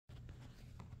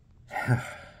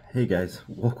Hey guys,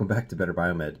 welcome back to Better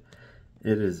Biomed.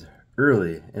 It is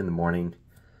early in the morning,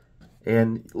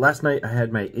 and last night I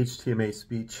had my HTMA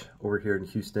speech over here in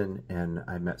Houston, and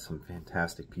I met some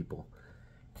fantastic people.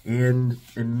 And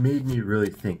it made me really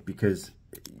think, because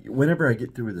whenever I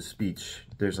get through with a speech,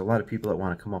 there's a lot of people that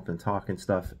want to come up and talk and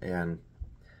stuff, and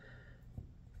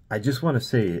I just want to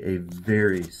say a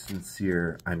very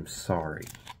sincere I'm sorry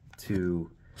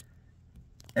to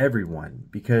everyone,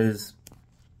 because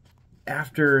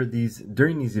during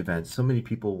these events, so many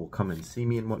people will come and see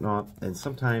me and whatnot, and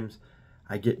sometimes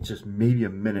I get just maybe a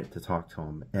minute to talk to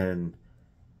them, and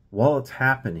while it's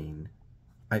happening,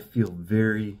 I feel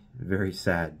very, very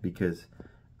sad, because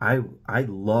I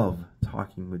love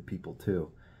talking with people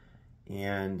too,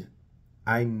 and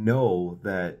I know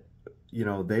that, you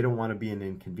know, they don't want to be an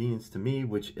inconvenience to me,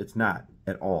 which it's not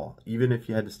at all. Even if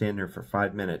you had to stand there for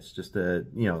 5 minutes just to,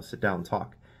 you know, sit down and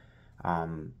talk,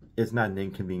 it's not an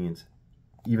inconvenience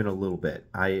even a little bit.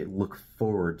 I look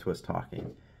forward to us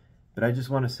talking. But I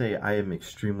just want to say I am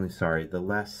extremely sorry. The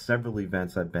last several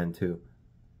events I've been to,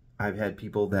 I've had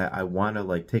people that I want to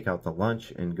like take out to lunch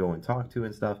and go and talk to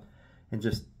and stuff, and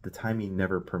just the timing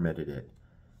never permitted it.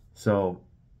 So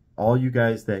all you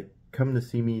guys that come to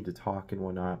see me to talk and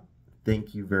whatnot,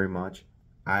 thank you very much.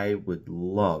 I would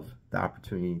love the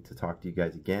opportunity to talk to you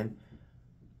guys again.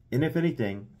 And if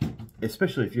anything,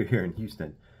 especially if you're here in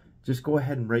Houston, just go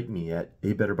ahead and write me at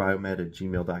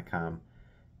abetterbiomed@gmail.com,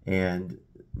 and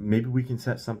maybe we can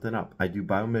set something up. I do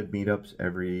biomed meetups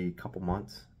every couple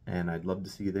months, and I'd love to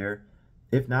see you there.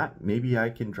 If not, maybe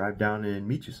I can drive down and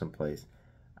meet you someplace.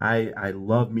 I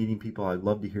love meeting people. I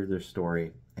love to hear their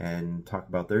story and talk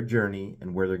about their journey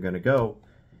and where they're going to go.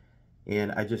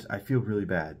 And I feel really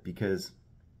bad because,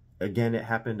 again, it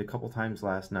happened a couple times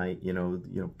last night. You know,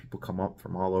 people come up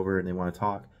from all over and they want to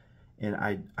talk. And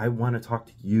I want to talk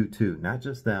to you too, not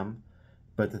just them.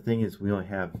 But the thing is, we only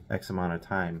have X amount of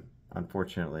time,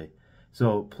 unfortunately.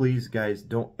 So please, guys,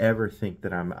 don't ever think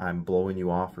that I'm blowing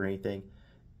you off or anything.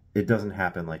 It doesn't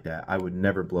happen like that. I would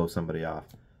never blow somebody off.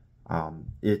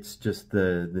 It's just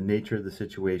the nature of the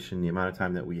situation, the amount of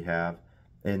time that we have,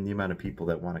 and the amount of people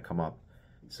that want to come up.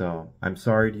 So I'm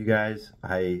sorry to you guys.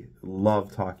 I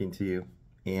love talking to you,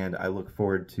 and I look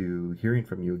forward to hearing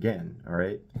from you again, all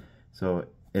right? So,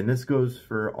 and this goes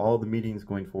for all the meetings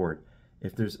going forward.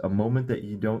 If there's a moment that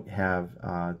you don't have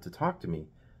to talk to me,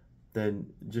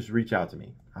 then just reach out to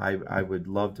me. I would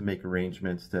love to make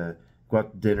arrangements to go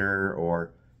out to dinner,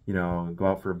 or, you know, go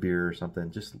out for a beer or something.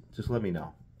 Just let me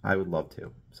know. I would love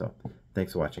to. So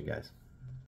thanks for watching, guys.